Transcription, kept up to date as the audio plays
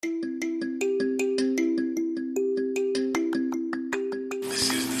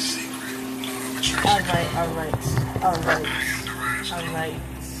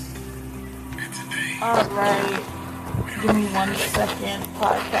Give me 1 second,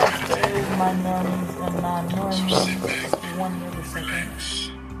 podcasters, my normies and non-normies. Just 1 millisecond.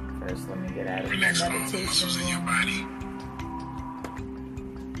 First, let me get out of my meditation room.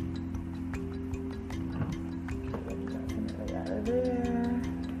 Get out of there.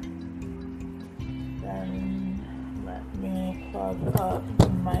 Then let me plug up the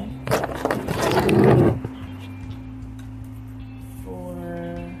mic for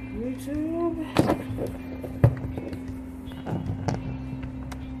YouTube.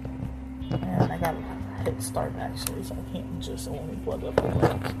 And I gotta hit start actually, so I can't just only plug up the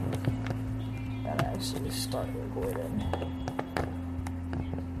mic. Gotta actually start recording.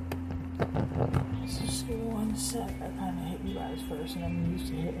 So just 1 sec. I kinda hit you guys first, and I'm used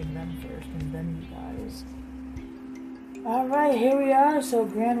to hitting them first and then you guys. Alright, here we are. So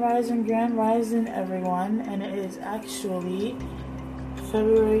Grand Rising everyone, and it is actually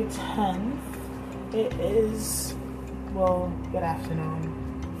February 10th. It is, well, good afternoon.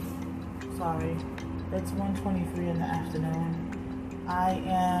 Sorry, it's 1:23 in the afternoon. I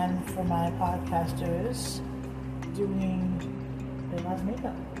am, for my podcasters, doing Layla's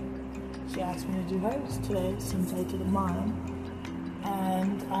makeup. She asked me to do hers today since I did mine.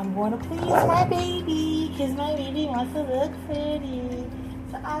 And I'm going to please my baby, because my baby wants to look pretty.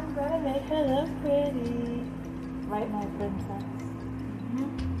 So I'm going to make her look pretty. Right, my princess?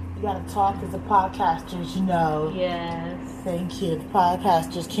 You gotta talk as the podcasters, you know. Yes. Thank you. The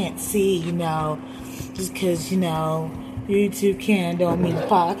podcasters can't see, you know. Just because, you know, YouTube can don't mean the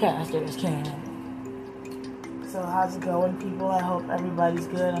podcasters can. So how's it going, people? I hope everybody's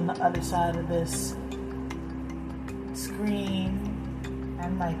good on the other side of this screen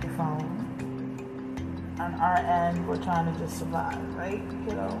and microphone. On our end, we're trying to just survive, right?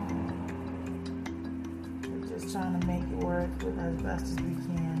 You know, we're just trying to make it work with as best as we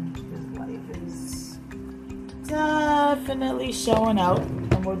can. Life is definitely showing out,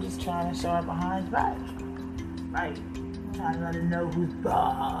 and we're just trying to show our behinds back. Right? Trying to let them know who's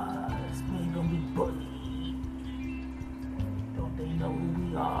boss. We ain't gonna be bullied. Don't they know who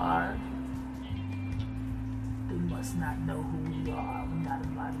we are? They must not know who we are. We're not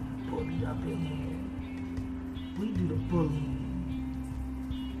about to be bullied up in here. We do the bullying.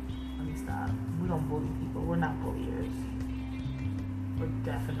 Let me stop. We don't bully people. We're not bulliers. We're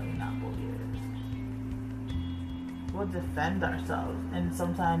definitely not bulliers. We'll defend ourselves, and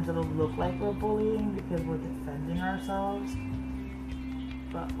sometimes it'll look like we're bullying because we're defending ourselves,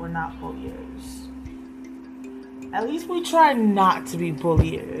 but we're not bulliers. At least we try not to be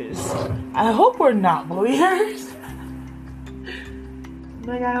bulliers. I hope we're not bulliers.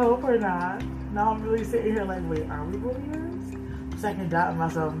 Like, I hope we're not. Now I'm really sitting here like, wait, are we bulliers? I'm second doubting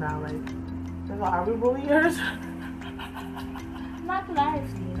myself now, like, are we bulliers? Not that I've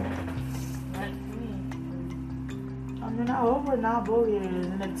seen it. I mean, I hope we're not bulliers.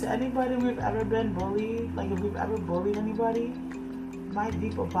 And if to anybody we've ever been bullied, like if we've ever bullied anybody, my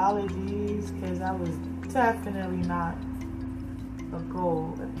deep apologies, because that was definitely not a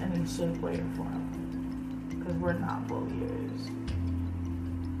goal in any shape, way, or form. Because we're not bulliers.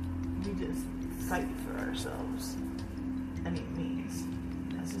 We just fight for ourselves. Any means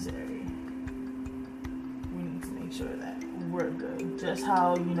necessary. We need to make sure that we're good. Just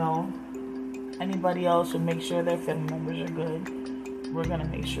how, you know, anybody else would make sure their family members are good, we're gonna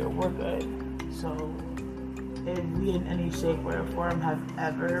make sure we're good. So if we in any shape or form have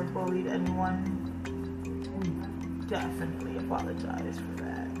ever bullied anyone, we definitely apologize for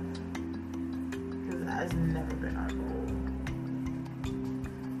that, because that has never been our goal.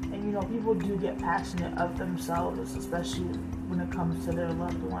 And you know, people do get passionate of themselves, especially when it comes to their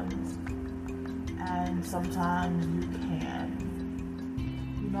loved ones, and sometimes you can,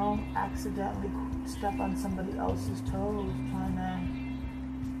 you know, accidentally step on somebody else's toes trying to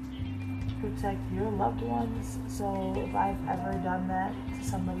protect your loved ones. So if I've ever done that to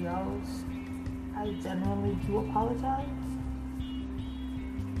somebody else, I genuinely do apologize.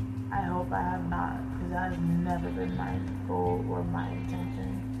 I hope I have not, because that has never been my goal or my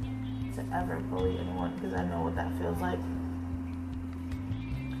intention to ever bully anyone, because I know what that feels like.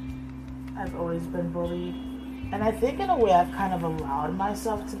 I've always been bullied. And I think in a way I've kind of allowed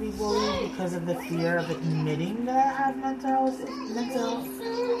myself to be bullied because of the fear of admitting that I have mental health.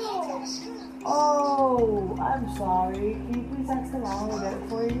 Oh, I'm sorry. Can you please ask the mom to get it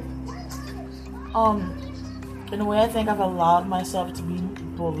for you? In a way I think I've allowed myself to be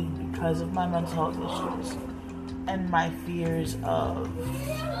bullied because of my mental health issues and my fears of...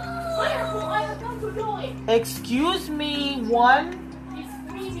 Excuse me, one?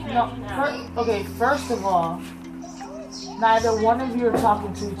 No, okay, first of all, neither one of you are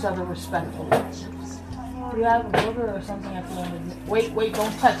talking to each other respectfully. You have a booger or something at the end of it. Wait,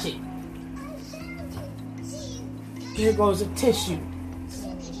 don't touch it. Here goes a tissue.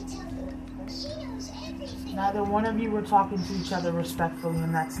 Neither one of you were talking to each other respectfully,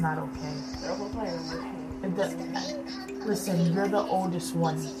 and that's not okay. Listen, you're the oldest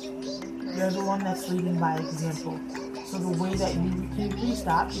one. You're the one that's leading by example. So the way that can you please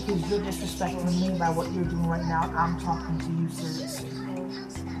stop? Because you're disrespecting me by what you're doing right now. I'm talking to you seriously.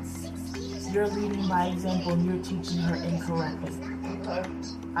 You're leading by example and you're teaching her incorrectly. Okay.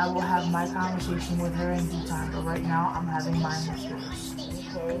 I will have my conversation with her in due time, but right now I'm having mine with yours.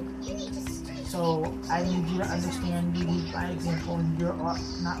 Okay. So I need you to understand you lead by example and you're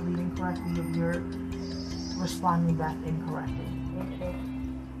not leading correctly if you're responding back incorrectly. Okay.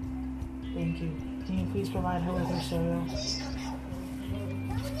 Thank you. Can you please provide her with her cereal?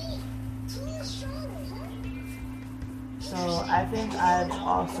 So I think I've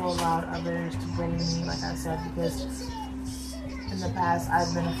also allowed others to bully me, like I said, because in the past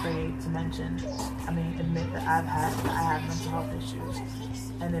I've been afraid to admit that I have mental health issues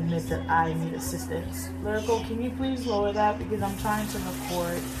and admit that I need assistance. Lyrical, can you please lower that because I'm trying to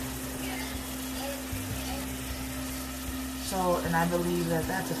record. So, and I believe that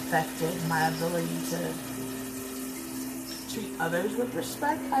that's affected my ability to treat others with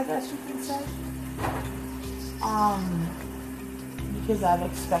respect, I guess you can say. Because I've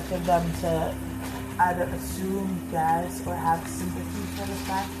expected them to either assume, guess, or have sympathy for the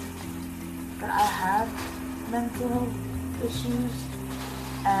fact that I have mental health issues.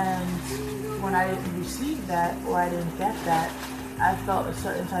 And when I didn't receive that, or I didn't get that, I felt a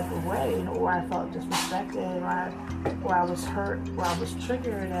certain type of way, or I felt disrespected, or I was hurt, or I was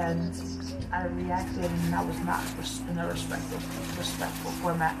triggered, and I reacted, and I was not in a respectful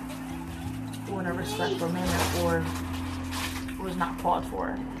format, or in a respectful manner, or was not called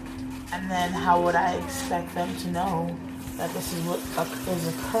for. And then how would I expect them to know that this is what is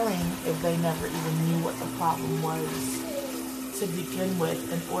occurring if they never even knew what the problem was to begin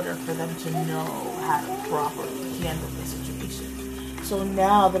with, in order for them to know how to properly handle the situation? So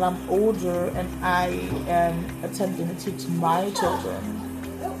now that I'm older and I am attempting to teach my children,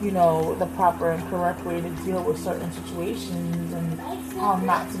 the proper and correct way to deal with certain situations, and how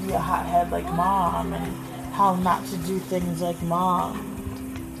not to be a hothead like mom, and how not to do things like mom,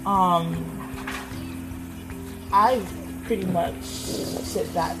 I pretty much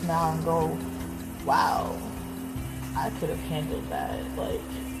sit back now and go, wow, I could have handled that,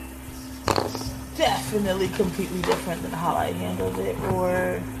 definitely completely different than how I handled it,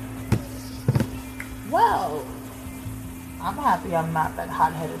 or, well, I'm happy I'm not that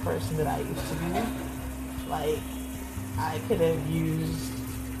hot-headed person that I used to be. I could have used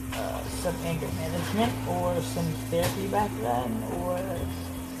some anger management, or some therapy back then, or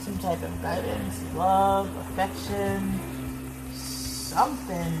some type of guidance, love, affection,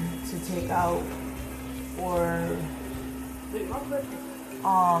 something to take out, or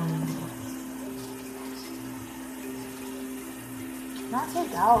not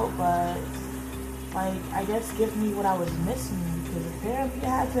take out, but I guess give me what I was missing, because apparently I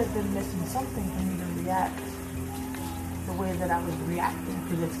had to have been missing something for me to react the way that I was reacting,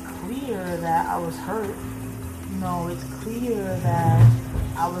 because it's clear that I was hurt. It's clear that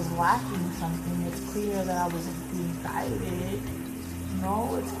I was lacking something. It's clear that I wasn't being guided.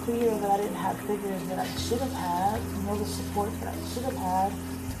 It's clear that I didn't have figures that I should have had. The support that I should have had,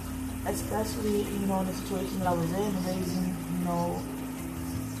 especially in the situation that I was in, raising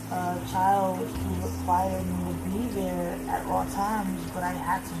a child who required me to be there at all times, but I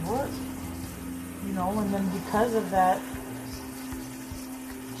had to work. And then because of that,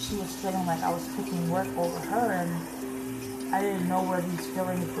 she was feeling like I was picking work over her, and I didn't know where these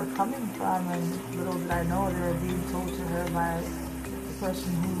feelings were coming from, and little did I know they were being told to her by the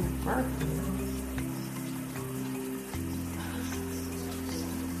person who birthed me.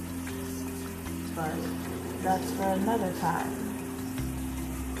 But that's for another time.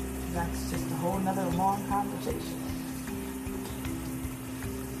 That's just a whole nother long conversation.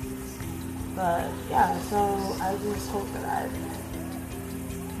 But yeah, so I just hope that I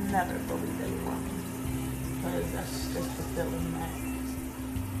never bullied anyone, because that's just a feeling that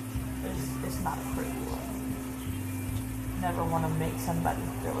it's not a pretty one. Never want to make somebody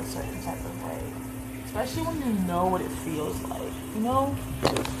feel a certain type of way, especially when you know what it feels like. You know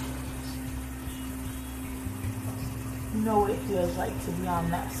what it feels like to be on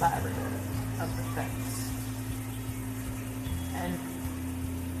that side of the fence, and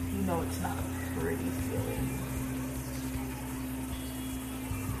it's not a pretty feeling.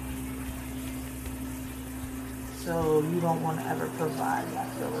 So you don't want to ever provide that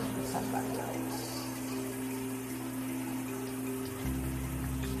feeling for somebody else.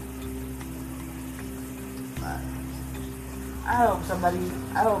 But I hope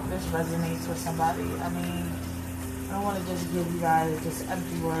this resonates with somebody. I mean, I don't want to just give you guys just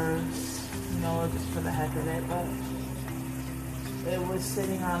empty words, just for the heck of it, but it was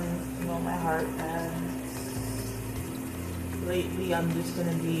sitting on, my heart, and lately I'm just going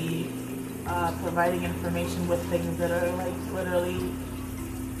to be providing information with things that are like literally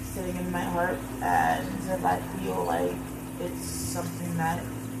sitting in my heart, and if I feel like it's something that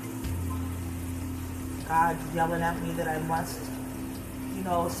God's yelling at me that I must,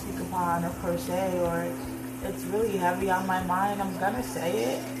 speak upon, or per se, or it's really heavy on my mind, I'm gonna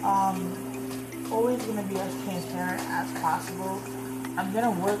say it. Always gonna be as transparent as possible. I'm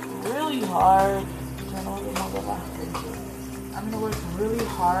gonna work really hard. I'm gonna work really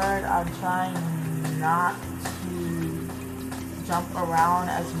hard on trying not to jump around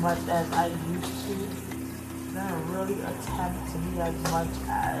as much as I used to. I'm gonna really attempt to be as much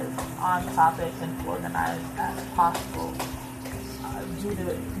as on topic and organized as possible. Due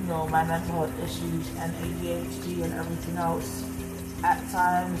to my mental health issues and ADHD and everything else, at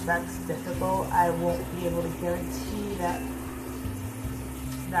times that's difficult. I won't be able to guarantee that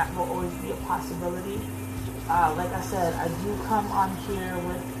will always be a possibility. Like I said, I do come on here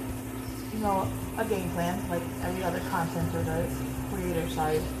with a game plan, like every other creator does.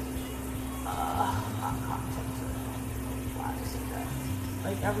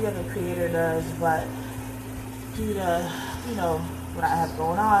 Like every other creator does, but due to what I have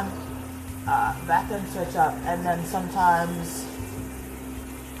going on, that can switch up, and then sometimes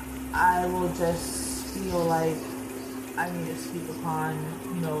I will just feel like I need to speak upon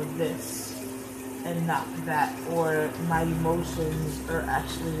this and not that, or my emotions are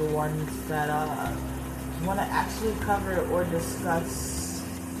actually the ones that want to actually cover or discuss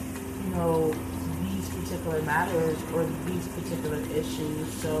these particular matters or these particular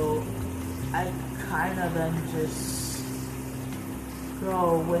issues. So I kind of then just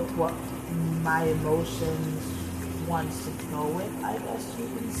go with what my emotions wants to go with, I guess you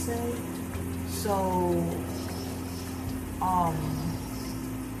can say. So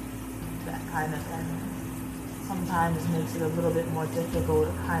that kind of thing sometimes makes it a little bit more difficult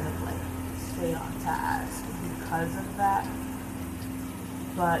to kind of like stay on task because of that.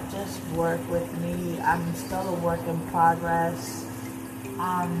 But just work with me. I'm still a work in progress.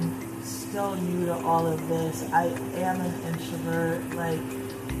 I'm still new to all of this. I am an introvert.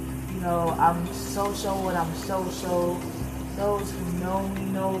 I'm social when I'm social. Those who know me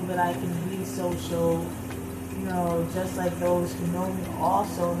know that I can be social. Just like those who know me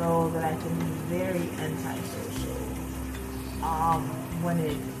also know that I can be very antisocial. When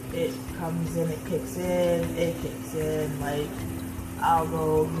it comes in, it kicks in. Like, I'll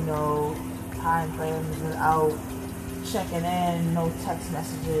go, time frames without checking in, no text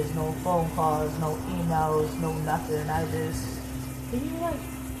messages, no phone calls, no emails, no nothing. I just, I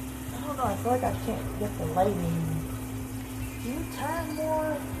don't know, I feel like I can't get the lighting. Can you turn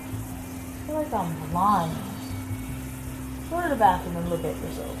more? I feel like I'm blind. Go to the bathroom and look at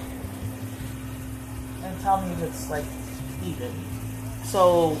yourself. And tell me if it's even.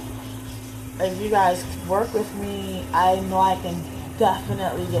 So, if you guys work with me, I know I can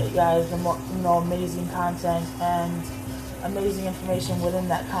definitely get you guys the more, amazing content and amazing information within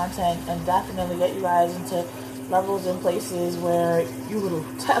that content, and definitely get you guys into levels and places where you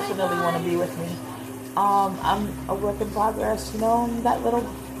would definitely want to be with me. I'm a work in progress, that little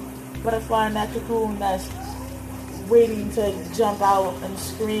butterfly in that cocoon that's waiting to jump out and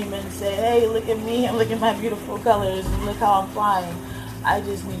scream and say, hey, look at me and look at my beautiful colors and look how I'm flying. I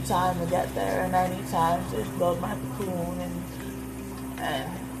just need time to get there, and I need time to build my cocoon and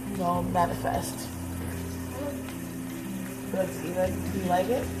manifest. But do you like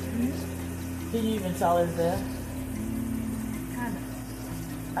it? Mm-hmm. Can you even tell it's there? Kind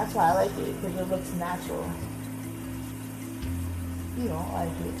of. That's why I like it, because it looks natural. You don't like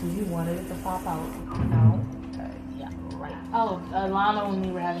it because you wanted it to pop out. No. Yeah, right. Oh, Lana and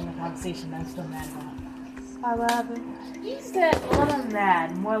me were having a conversation. I'm still mad about it. Hi, what happened? He said, well, I'm not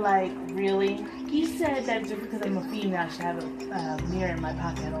mad. More like, really? He said that just because I'm a female, I should have a mirror in my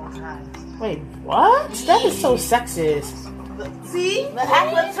pocket at all times. Wait, what? Yeah. That is so sexist. See? But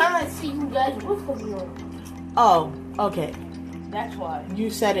I'm trying to see who guys with you. Oh, okay. That's why.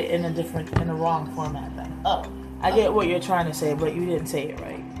 You said it in a wrong format then. Oh. I get what you're trying to say, but you didn't say it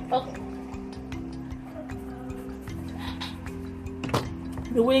right. Okay.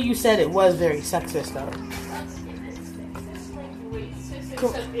 The way you said it was very sexist, though.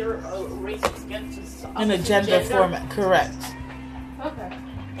 Except you're racist against in a gender format, correct. Okay.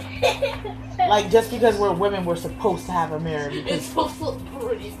 Like, just because we're women, we're supposed to have a mirror. Because It's supposed to look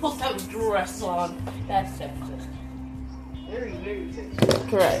pretty. It's supposed to have a dress on. That's sexist. Very, very sexist.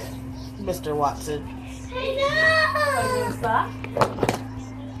 correct, Mr. Watson. I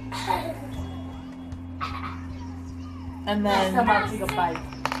know! And then Come on, take a bite.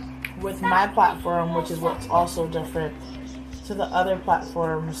 with my platform, which is what's also different to the other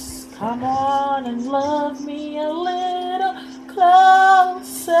platforms, come on and love me a little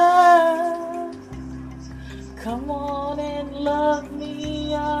closer. Come on and love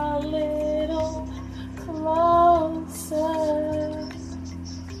me a little closer.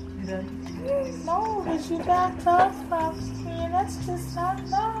 No, because you backed up from me, and that's just not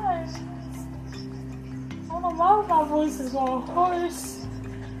nice. I don't know why my voice is going hoarse.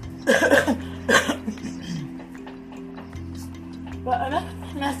 But another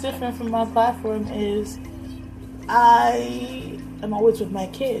thing that's different from my platform is I am always with my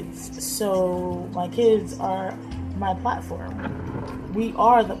kids. So my kids are my platform. We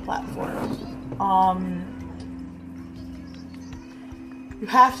are the platform. You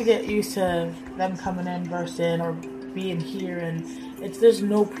have to get used to them coming in, bursting, or being here, and there's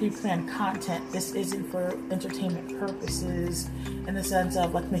no pre-planned content. This isn't for entertainment purposes in the sense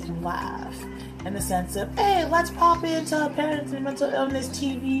of let's make you laugh, in the sense of, hey, let's pop into Parents and Mental Illness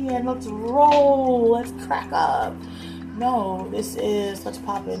TV and let's roll, let's crack up. No, this is let's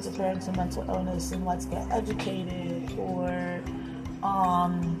pop into Parents and Mental Illness and let's get educated, or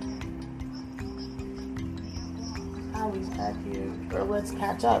Allie's back here, or let's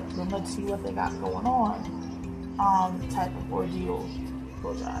catch up and let's see what they got going on. Type of ordeal.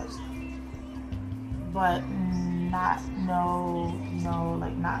 Apologize. But not know,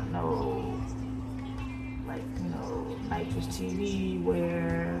 Nitrous TV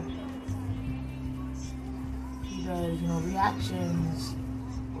where he does, reactions,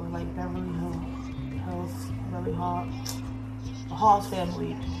 or like Beverly Hills, the Halls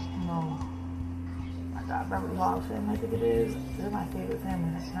family, my God, Beverly Halls family, I think it is. They're my favorite family,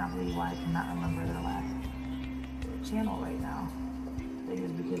 and I cannot believe why I cannot remember their last channel right now. I think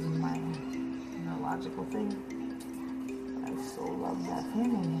it's because of my neurological thing. I so love that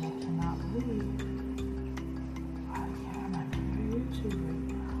family, and I cannot believe I can't remember their YouTube right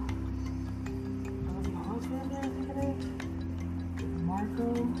now. The Halls family, I think it is. Marco.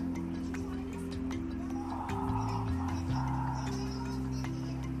 Oh my God.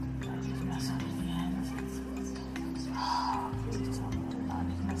 Did I just mess up at the end? Oh, please tell me I did not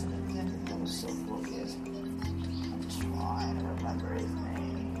just mess up at the end. That was so focused. Trying to remember his name.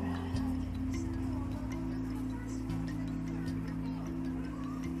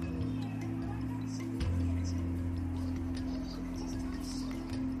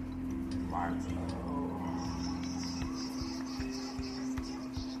 Marco.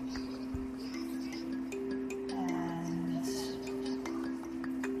 And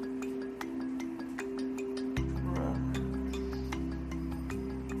Brooke.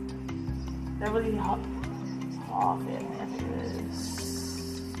 Beverly Hall family, I think it is.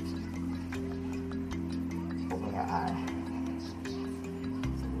 Open your eye. It's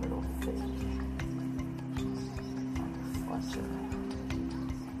a little thick. Fletcher.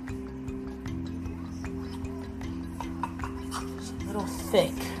 It's a little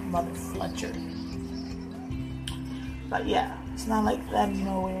thick, Mother Fletcher. But yeah, it's not like them,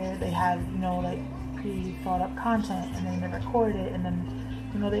 where they have, like pre-thought up content and then they record it and then,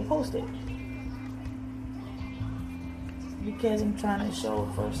 they post it. Because I'm trying to show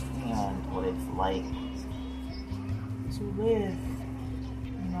firsthand what it's like to live,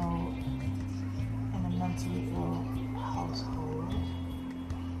 in a mentally ill household.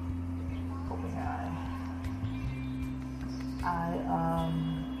 Open your eye.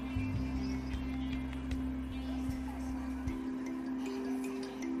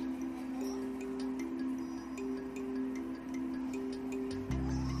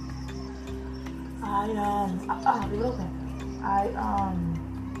 Leave it open.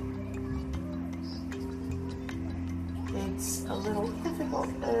 It's a little difficult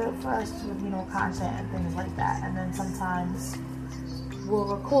for us to, content and things like that. And then sometimes we'll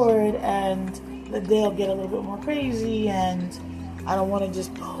record and they'll get a little bit more crazy, and I don't want to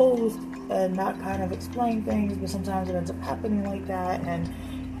just post and not kind of explain things, but sometimes it ends up happening like that, and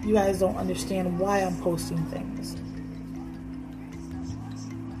you guys don't understand why I'm posting things.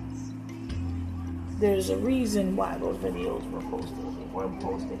 There's a reason why those videos were posted. They weren't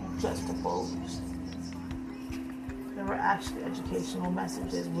posted just to post. There were actually educational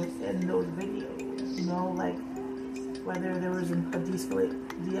messages within those videos. whether there was a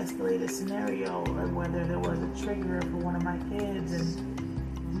de-escalated scenario, or whether there was a trigger for one of my kids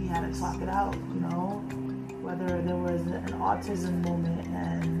and we had to talk it out, whether there was an autism moment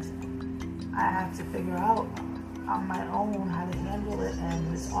and I had to figure out on my own how to handle it,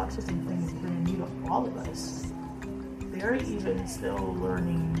 and this autism thing is bringing new to all of us. They're even still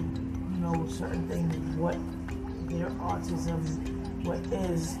learning, certain things, what their autism, what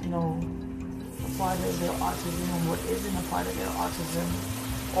is, a part of their autism and what isn't a part of their autism.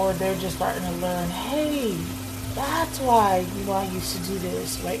 Or they're just starting to learn, hey, that's why, I used to do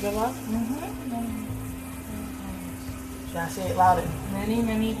this. Right, Bella? Mm-hmm. Should I say it louder? Many,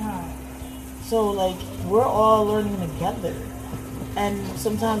 many times. So, we're all learning together. And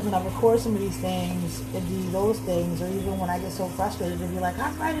sometimes when I record some of these things and do those things, or even when I get so frustrated to be like,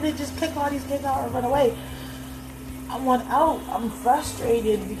 I'm ready to just kick all these kids out or run away. I want out. I'm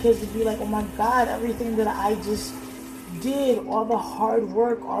frustrated because it'd be like, oh my God, everything that I just did, all the hard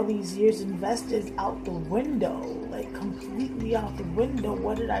work, all these years invested out the window, completely out the window.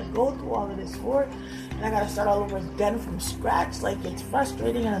 What did I go through all of this for? And I gotta start all over again from scratch. It's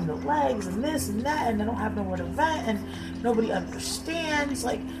frustrating, and the legs and this and that, and I don't have nowhere to vent, and nobody understands.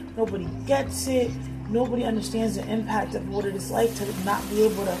 Nobody gets it. Nobody understands the impact of what it is like to not be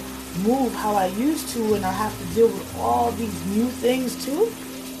able to move how I used to, and I have to deal with all these new things too.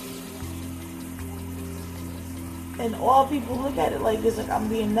 And all people look at it like this, I'm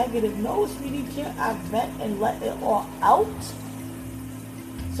being negative. No, sweetie, can't I vent and let it all out?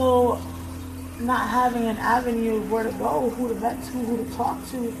 So, not having an avenue of where to go, who to vent to, who to talk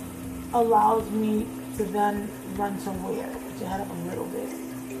to, allows me to then run somewhere, to head up a little bit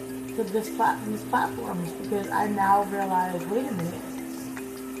to these platforms, because I now realize, wait a minute,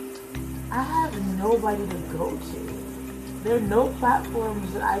 I have nobody to go to. There are no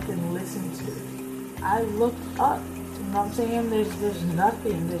platforms that I can listen to. I looked up, what I'm saying? There's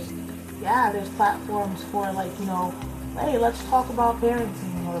nothing. There's platforms for hey, let's talk about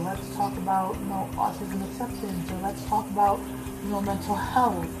parenting, or let's talk about, autism acceptance, or let's talk about, mental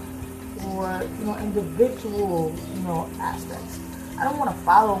health, or, individual, aspects. I don't want to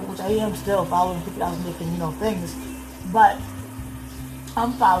follow, which I am still following 50,000 different, things, but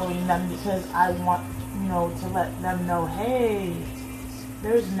I'm following them because I want, to let them know, hey,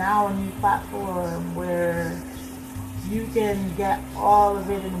 there's now a new platform where you can get all of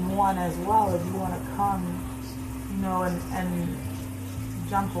it in one as well. If you want to come, and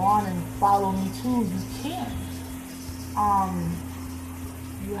jump on and follow me too, you can.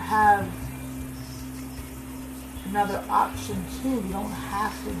 You have another option too. You don't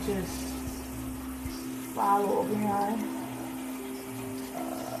have to just follow over here.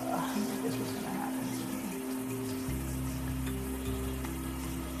 I think this was going to happen to me.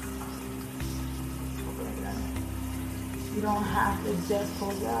 You don't have to just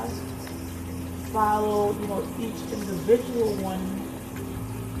follow, each individual one.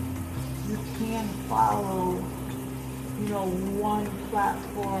 You can follow, one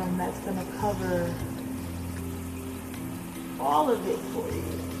platform that's going to cover all of it for you,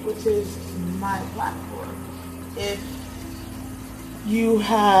 which is my platform. If you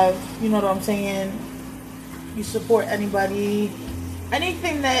have, you know what I'm saying, you support anybody,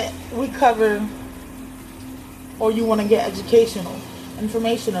 anything that we cover, or you want to get educational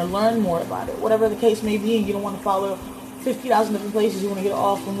information or learn more about it, whatever the case may be, and you don't want to follow 50,000 different places, you want to get it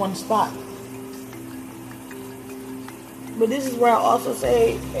all from one spot. But this is where I also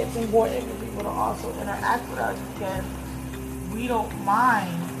say it's important for people to also interact with us, because we don't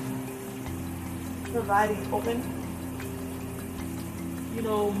mind providing open,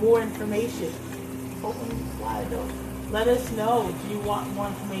 more information. Open wide though. Let us know, do you want more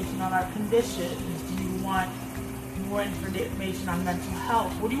information on our conditions? Do you want more information on mental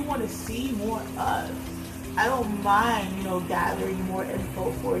health? What do you want to see more of? I don't mind, gathering more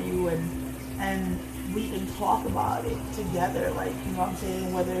info for you, and we can talk about it together, what I'm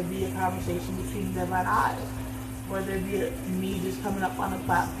saying, whether it be a conversation between them and I, whether it be me just coming up on a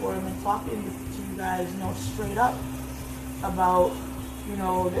platform and talking to you guys, straight up about,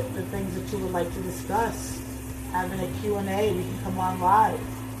 the things that you would like to discuss, having a Q&A, we can come on live.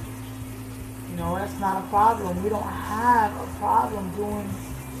 That's not a problem. We don't have a problem doing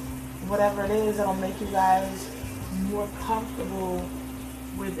whatever it is that'll make you guys more comfortable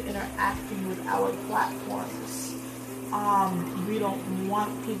with interacting with our platforms. We don't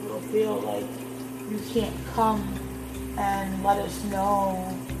want people to feel like you can't come and let us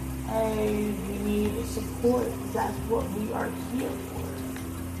know, hey, we need support. That's what we are here for.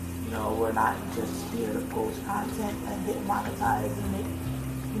 We're not just here to post content and get monetized and make,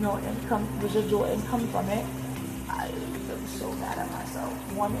 income, residual income from it. I feel so bad at myself.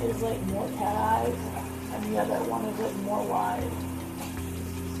 One is like more cat eyes, and the other one is like more wide.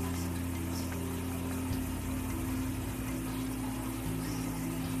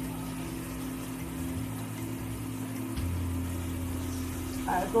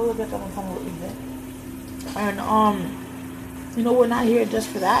 Alright, go look at them and tell me what you think. And you know, we're not here just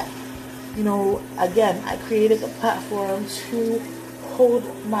for that. You know, again, I created the platform to hold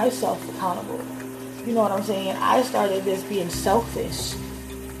myself accountable. You know what I'm saying? I started this being selfish.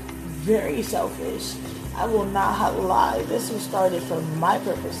 Very selfish. I will not lie. This was started for my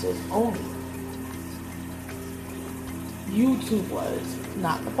purposes only. YouTube was,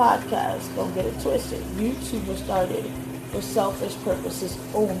 not the podcast. Don't get it twisted. YouTube was started for selfish purposes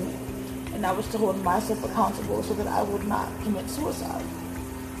only. And that was to hold myself accountable so that I would not commit suicide.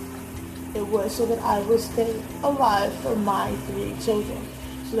 It was so that I would stay alive for my 3 children,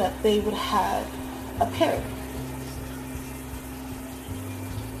 so that they would have a parent.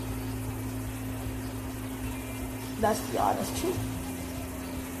 That's the honest truth.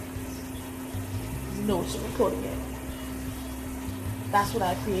 You know what you're recording it. That's what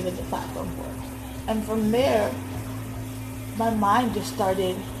I created the platform for. And from there, my mind just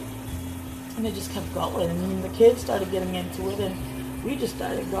started, and it just kept going. And the kids started getting into it, and we just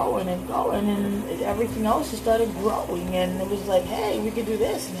started going, and everything else just started growing. And it was like, hey, we could do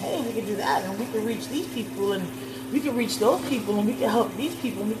this, and hey, we could do that, and we could reach these people, and we could reach those people, and we could help these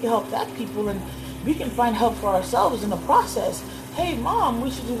people, and we could help that people, and we can find help for ourselves in the process. Hey, Mom,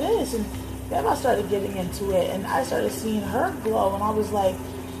 we should do this. And then I started getting into it, and I started seeing her glow, and I was like,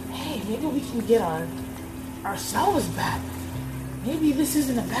 hey, maybe we can get ourselves back. Maybe this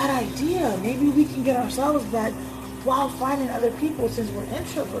isn't a bad idea. Maybe we can get ourselves back while finding other people, since we're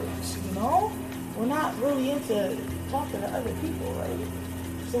introverts, you know? We're not really into talking to other people, right?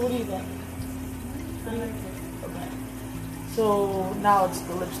 So what do you think? Okay. So now it's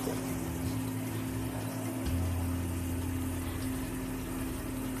the lipstick.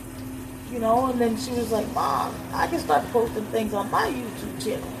 You know, and then she was like, Mom, I can start posting things on my YouTube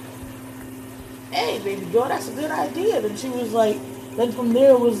channel. Hey, baby girl, that's a good idea. Then she was like, then from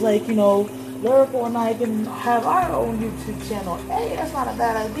there it was like, you know, Lyrical and I can have our own YouTube channel. Hey, that's not a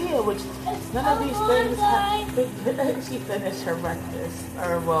bad idea, which none of these things have. She finished her breakfast,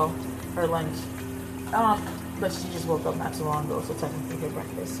 or well, her lunch. But she just woke up not too long ago, so technically her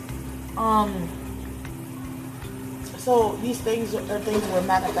breakfast. So these things are things we're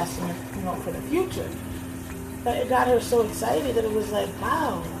manifesting, you know, for the future. But it got her so excited that it was like,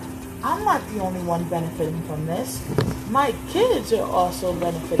 wow, I'm not the only one benefiting from this. My kids are also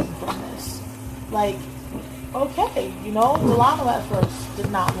benefiting from this. Like, okay, you know, Delano at first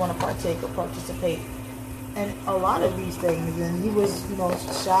did not want to partake or participate in a lot of these things, and he was, you know,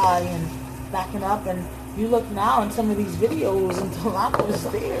 shy and backing up. And you look now in some of these videos, and Delano is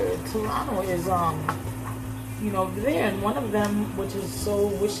there. Delano is, you know, there. And one of them, which is so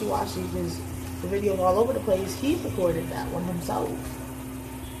wishy-washy, because the videos all over the place, he recorded that one himself.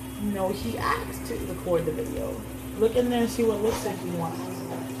 You know, he asked to record the video. Look in there and see what lipstick you want.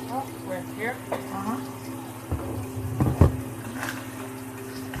 Oh, right here? Uh-huh.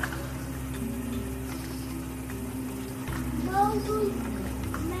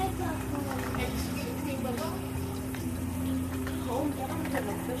 Home down to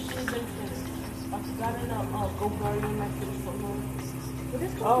the Christians and Finners. I got in a Go Garden my kids from home. What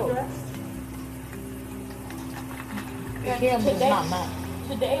is the dress? The camera is not mad.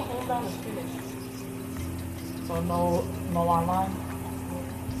 Today, home down is finished. So no online?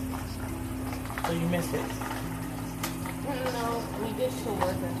 So you missed it? No, we did still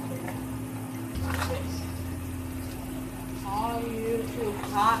work yesterday. Hi, YouTube.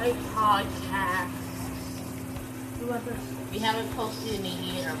 Hi, podcast. You want this? We haven't posted in a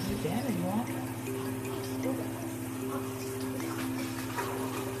year. You can if you want.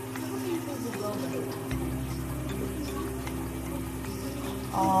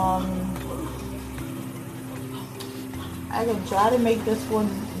 I can try to make this one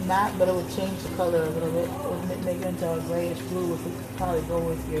matte, but it would change the color a little bit. It would make it into a grayish blue, which would probably go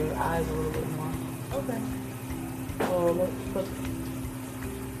with your eyes a little bit more. Okay. So let's put.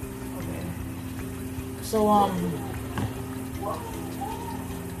 Okay. So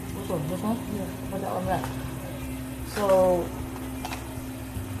which one? This one? Yeah. What's that one back? So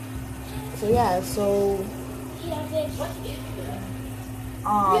yeah. So.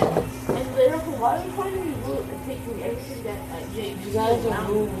 And Lyrical, why are you trying to be rude and taking everything that Jay? You guys are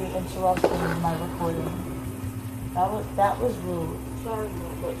rudely interrupting my recording. That was rude. Sorry,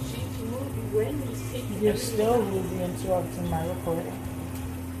 Mom, but she's rude. You randomly taking. You're still rudely interrupting my recording.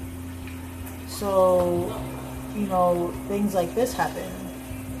 So you know, things like this happen.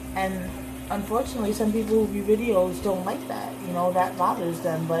 And unfortunately, some people who view videos don't like that. You know, that bothers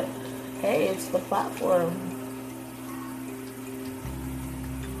them. But hey, it's the platform.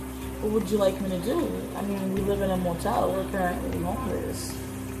 What would you like me to do? I mean, we live in a motel. We're currently homeless.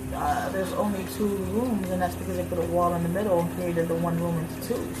 There's only 2 rooms, and that's because they put a wall in the middle and created the 1 room into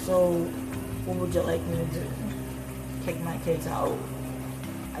 2. So, what would you like me to do? Kick my kids out?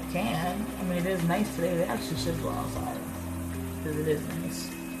 I can. I mean, it is nice today. They actually should go outside because it is nice.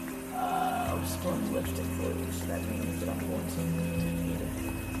 I'm just doing lipstick for you, so that means that I'm going to need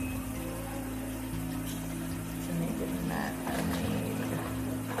to make it matte.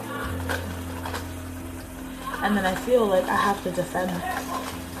 And then I feel like I have to defend.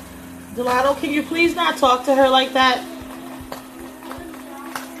 Delano, can you please not talk to her like that?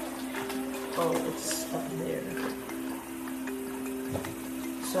 Oh, it's up there.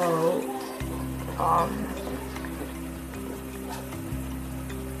 So,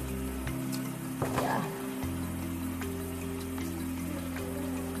 yeah.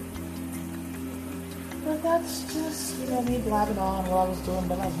 But that's just, you know, me blabbing on while I was doing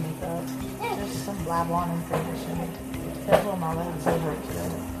Bella's makeup. Just some blab on information. Careful, my legs, they hurt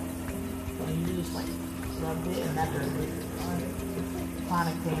today. You just like rubbed it and that hurt it.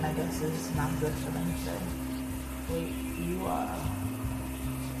 Chronic pain, I guess, is not good for them. So, wait, you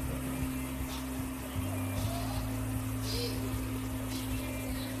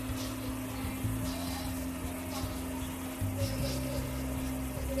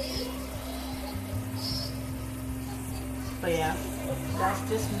But yeah, that's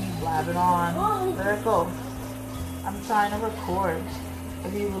just me blabbing on. Let it go. I'm trying to record.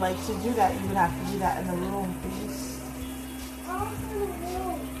 If you would like to do that, you would have to do that in the room, please.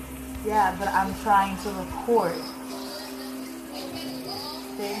 Yeah, but I'm trying to record.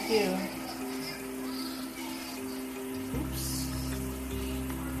 Thank you. Oops.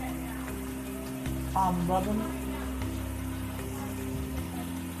 Rubbing.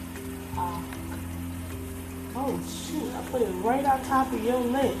 Oh shoot, I put it right on top of your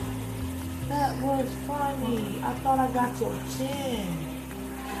lip. That was funny. I thought I got your chin.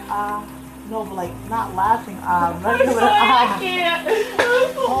 No, but like not laughing. Regular. I can't.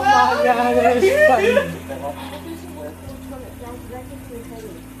 Oh my god, that's funny.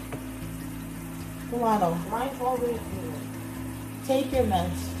 Delano, Mine's already here. take your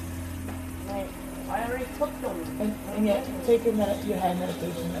meds. Right. I already took them. And yeah, take your hand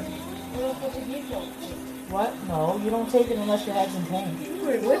medication. What? No, you don't take it unless your head's in pain.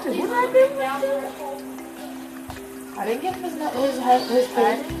 Wait, what did I do? I didn't give him his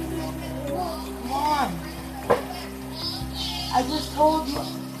pain. Come on. I just told you.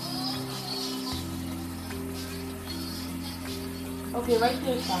 Okay, right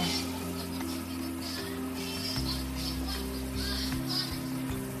there, son.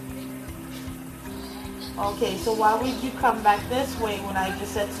 Okay, so why would you come back this way when I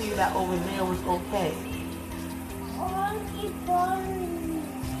just said to you that over there was okay? Oh, keep bothering me.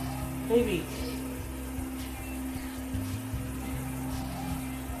 Baby.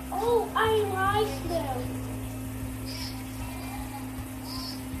 Oh, I like them.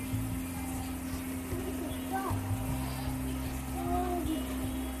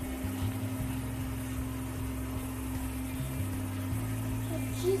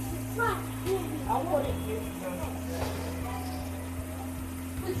 Jesus Christ. I want it here.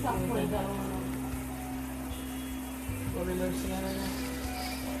 Please stop putting that on. What are lipstick on right now?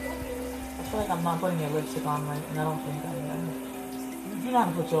 I feel like I'm not putting your lipstick on right, and I don't think I am. You know how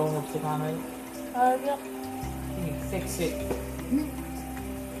to put your own lipstick on, right? Yep. You can fix it.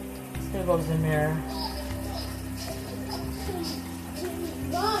 There goes the mirror.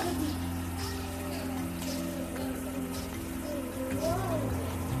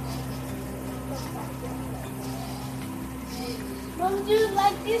 Mom, do you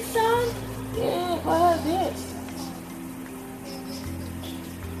like this song? Yeah, what is this?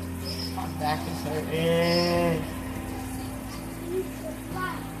 My back is hurting.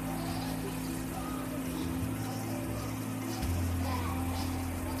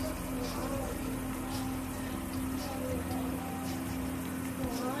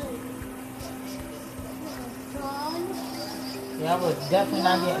 Yeah, I was definitely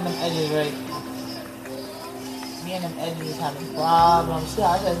not getting them edges right. Me and them edges is having problems. See,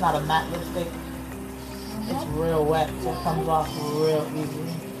 I said it's not a matte lipstick. It's real wet, so it comes off real easily.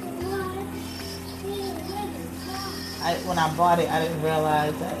 When I bought it, I didn't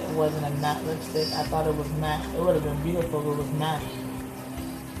realize that it wasn't a matte lipstick. I thought it was matte. It would have been beautiful if it was matte.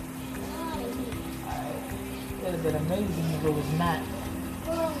 It would have been amazing if it was matte.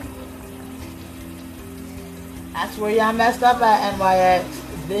 That's where y'all messed up at,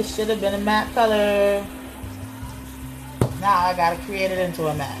 NYX. This should have been a matte color. Now I gotta create it into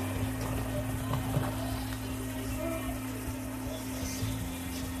a matte.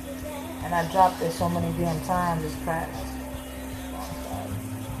 And I dropped it so many damn times, it's cracked.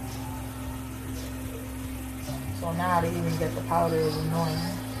 So now to even get the powder is annoying.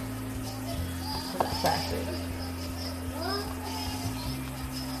 I cracked it.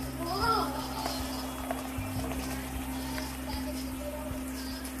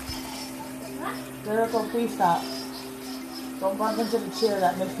 Lyrical, please stop. Don't bump into the chair,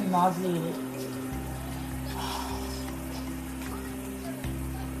 that makes me nauseated.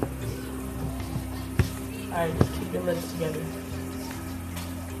 Alright, just keep your lips together.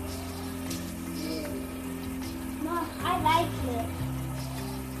 Mom, I like it.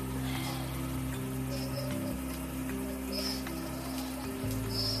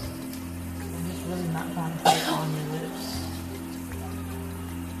 I'm just really not trying to put it on your lips.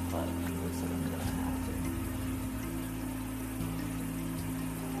 But it looks like I'm gonna have to.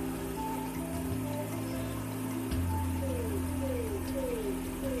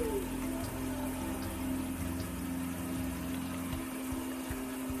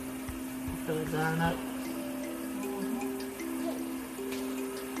 Feel it drying up.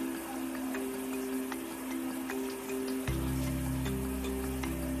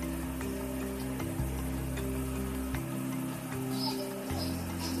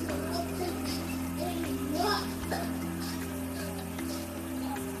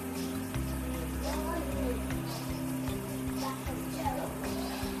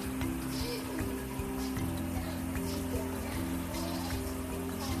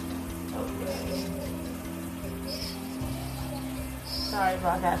 Sorry,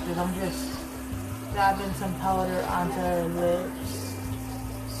 broadcasters, I'm just dabbing some powder onto her lips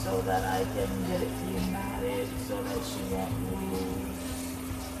so that I can get it to be matted so that she won't lose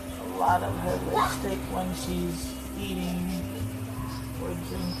a lot of her lipstick when she's eating or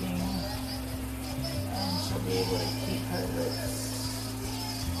drinking, and she'll be able to keep her lips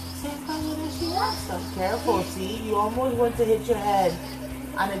same color that she wants. So careful, see? You almost went to hit your head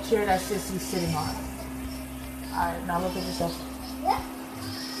on the chair that Sissy's sitting on. Alright, now look at yourself.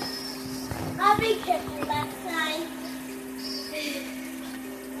 I'll be careful next time.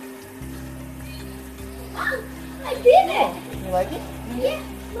 Mom, I did it. You like it? Yeah,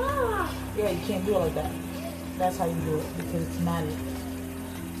 Mom. Yeah, you can't do it like that. That's how you do it, because it's matted.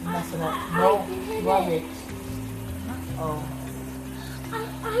 You mess it up. No, rub it. Oh.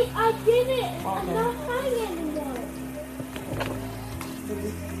 I did it. I'm Okay. not crying anymore.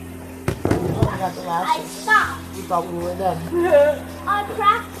 Oh, I got the I lashes. stopped. We thought we were done. I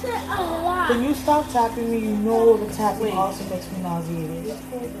practiced it a lot. Can you stop tapping me? You know the tapping also makes me nauseated.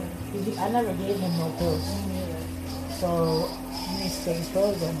 I never gave him no pills. So, he needs to take his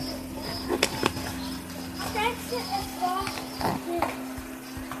pills then. Practice it as long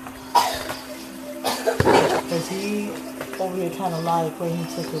Because he over here trying to lie when he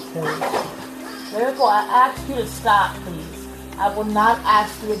took his pills. Lyrical, I asked you to stop, please. I will not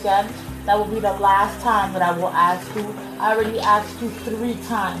ask you again. That will be the last time that I will ask you. I already asked you 3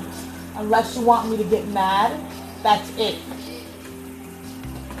 times. Unless you want me to get mad, that's it.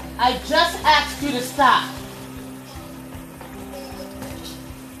 I just asked you to stop.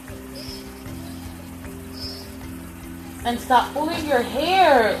 And stop pulling your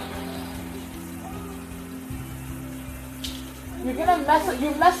hair. You're gonna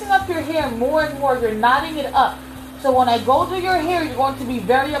you're messing up your hair more and more. You're knotting it up. So when I go do your hair, you're going to be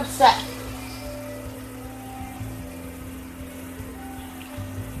very upset.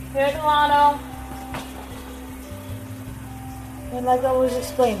 Here, Delano. And like I was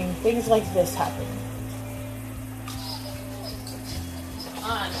explaining, things like this happen.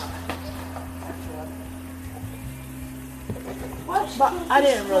 But I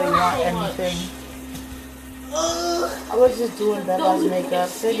didn't really want anything. I was just doing Bella's makeup.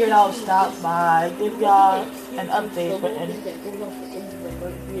 Figured I'll stop by, give y'all an update, but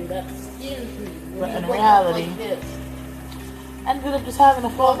in reality, ended up just having a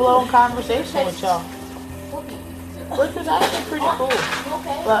full-blown conversation with y'all, which was actually pretty cool.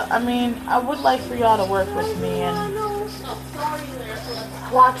 But I mean, I would like for y'all to work with me and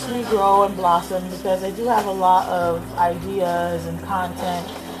watch me grow and blossom, because I do have a lot of ideas and content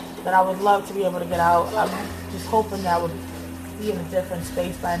that I would love to be able to get out. I'm just hoping that would be in a different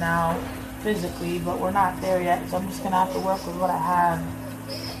space by now, physically, but we're not there yet, so I'm just gonna have to work with what I have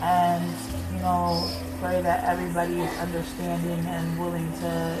and, you know, pray that everybody is understanding and willing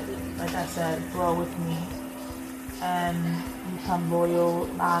to, like I said, grow with me and become loyal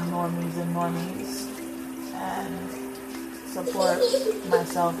non-normies and normies and support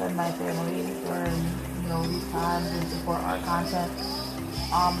myself and my family during these times and support our content.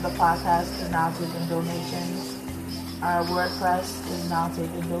 The podcast is now taking donations. Our WordPress is now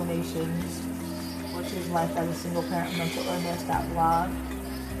taking donations, which is Life as a Single Parent Mental Illness.blog.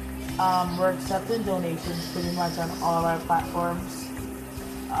 We're accepting donations pretty much on all our platforms.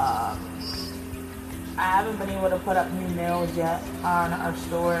 I haven't been able to put up new nails yet on our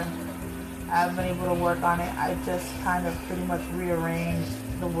store. I haven't been able to work on it. I just kind of pretty much rearranged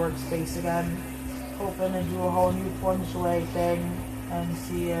the workspace again, hoping to do a whole new feng shui thing and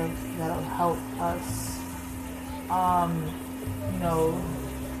see if that'll help us,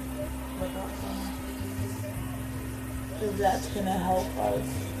 if that's gonna help us,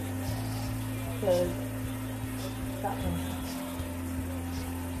 because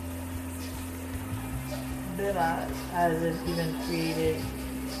Bella hasn't even created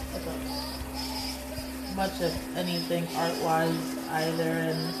much of anything art-wise either,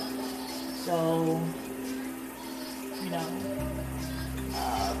 and so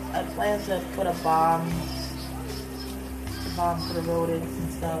I plan to put a bomb for the rodents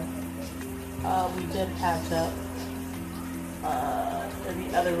and stuff. We did patch up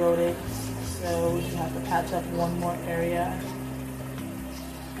the other rodents, so we just have to patch up one more area,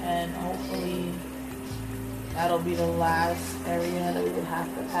 and hopefully that'll be the last area that we would have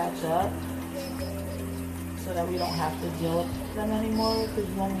to patch up, so that we don't have to deal with them anymore, because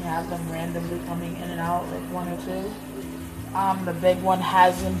when we have them randomly coming in and out, like one or two, the big one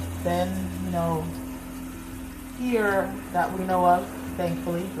hasn't been, here that we know of,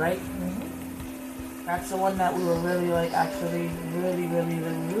 thankfully, right? Mm-hmm. That's the one that we were really, actually really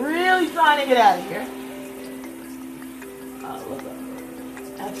trying to get out of here. Look up.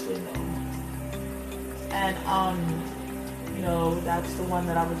 Actually, no. And, that's the one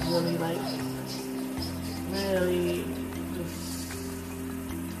that I was really just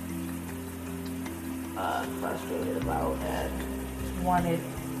frustrated about and wanted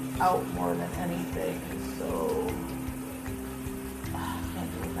out more than anything. So, I can't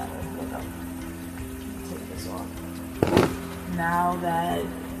do it that way. Look up. Take this off. Now that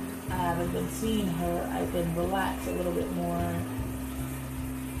I haven't been seeing her, I can relax a little bit more.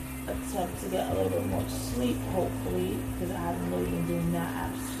 Attempt to get a little bit more sleep, hopefully, because I haven't really been doing that. I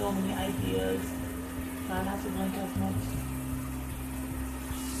have so many ideas. Try not to blink as much.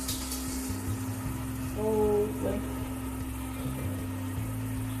 So blink.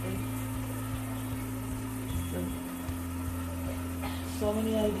 So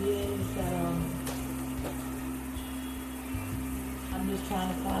many ideas that I'm just trying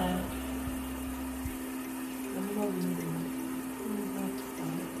to find. Let me know what you need to know.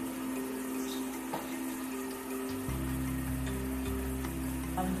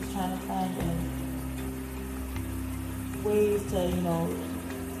 I'm just trying to find ways to,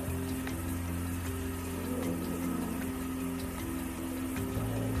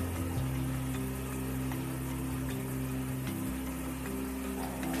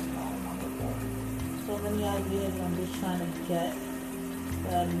 so many ideas. I'm just trying to get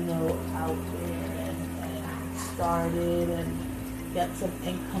them, out there and started and get some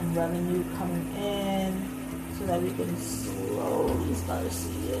income revenue coming in, so that we can slowly start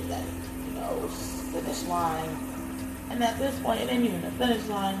seeing that, finish line. And at this point, it ain't even a finish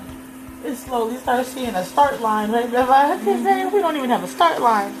line. It slowly starts seeing a start line, right, Bella? We don't even have a start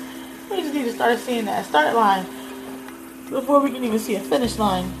line. We just need to start seeing that start line before we can even see a finish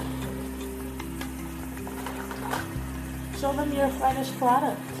line. Show them your finished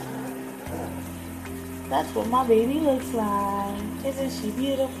product. That's what my baby looks like. Isn't she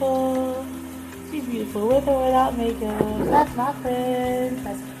beautiful? She's beautiful with or without makeup. That's my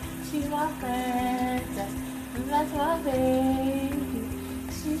princess. She's my princess. That's my baby.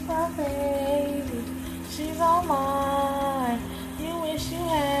 She's my baby. She's all mine. You wish you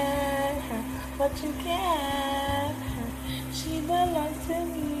had her, but you can't have her. She belongs to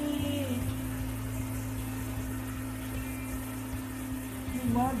me.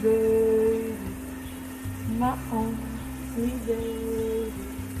 My baby. My only baby.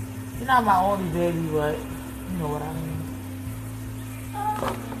 You're not my only baby, but you know what I mean.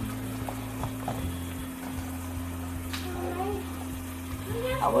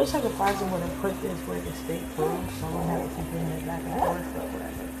 I wish I could find someone to put this where it could stay closed, so I don't have to keep bringing it back and forth, but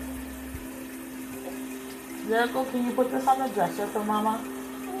whatever. Jericho, can you put this on the dresser for Mama?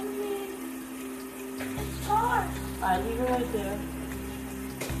 Sure. Alright, leave it right there.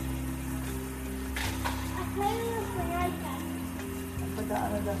 Put that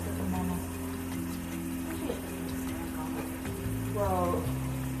on the dresser for Mama. Well,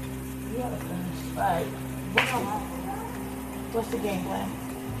 you gotta finish. Alright. don't have to. What's the game plan?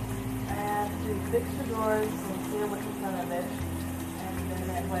 I have to fix the doors and clear what's in front of it, and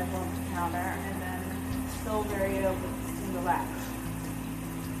then wipe off the counter, and then still bury it with single wax.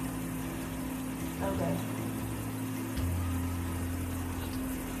 Okay.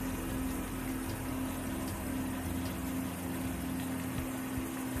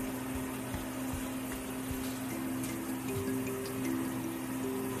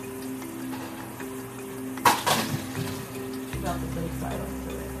 Got the big side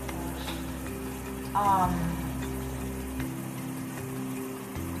onto it.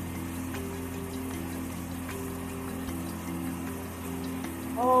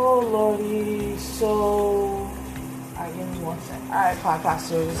 Oh lordy, so alright, give me 1 second. Alright,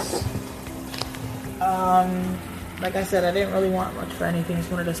 podcasters. Like I said, I didn't really want much for anything.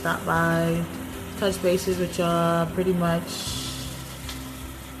 Just wanted to stop by, touch bases with y'all, pretty much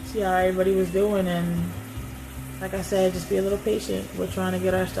see how everybody was doing, and like I said, just be a little patient. We're trying to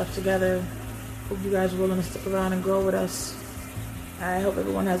get our stuff together. Hope you guys are willing to stick around and grow with us. I hope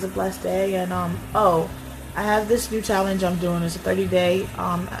everyone has a blessed day. And I have this new challenge I'm doing. It's a 30-day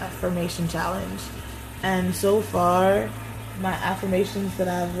affirmation challenge. And so far, my affirmations that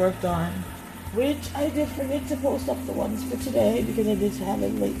I've worked on, which I did forget to post up the ones for today because I did have a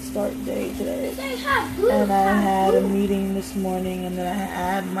late start day today. And I had a meeting this morning, and then I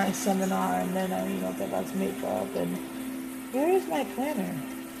had my seminar, and then I, got about makeup. And where is my planner?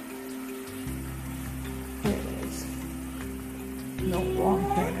 Here it is. No, wrong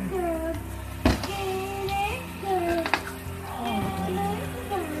planner.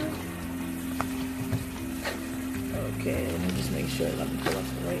 Okay, let me just make sure that I'm pull up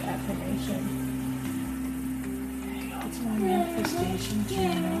the right affirmation. There you go, it's my manifestation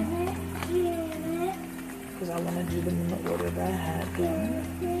journal. Because I want to do them in the order that I had them.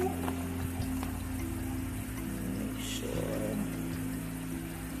 Make sure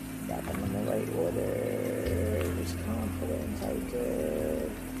got them in the right order. Just confidence, I did.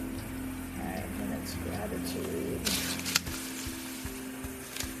 Alright, then it's gratitude.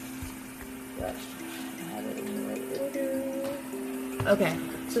 Gosh. Okay,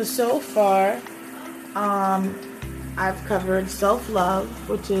 so far, I've covered self-love,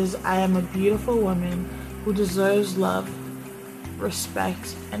 which is I am a beautiful woman who deserves love,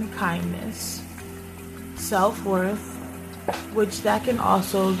 respect, and kindness. Self-worth, which that can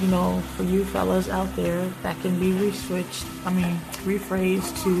also, for you fellas out there, that can be rephrased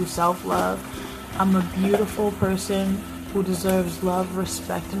to self-love. I'm a beautiful person who deserves love,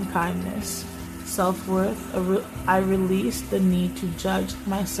 respect, and kindness. Self-worth, I release the need to judge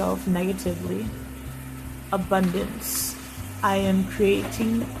myself negatively. Abundance, I am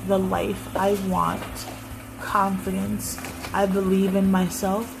creating the life I want. Confidence, I believe in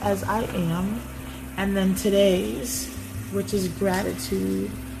myself as I am. And then today's, which is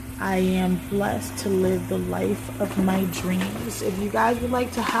gratitude, I am blessed to live the life of my dreams. If you guys would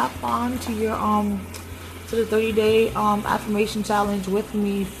like to hop on to your to the 30-day affirmation challenge with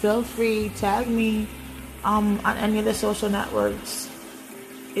me, feel free, tag me on any of the social networks.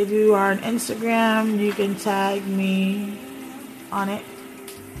 If you are on Instagram, you can tag me on it.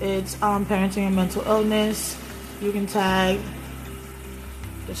 It's parenting and mental illness. You can tag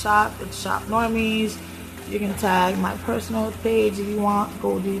the shop, it's Shop Normies. You can tag my personal page if you want,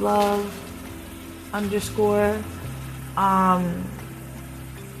 Goldie Love _.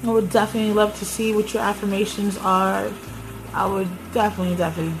 I would definitely love to see what your affirmations are. I would definitely,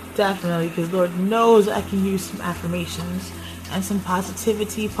 because Lord knows I can use some affirmations and some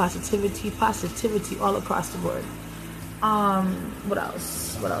positivity all across the board. What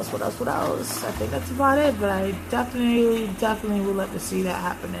else? I think that's about it, but I definitely would love to see that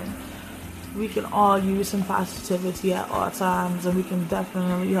happening. We can all use some positivity at all times, and we can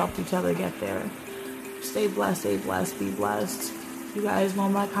definitely help each other get there. Stay blessed, be blessed. You guys know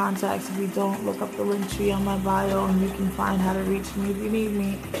my contacts. If you don't, look up the link tree on my bio and you can find how to reach me if you need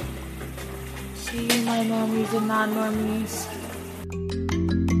me. See you, my normies and non-normies.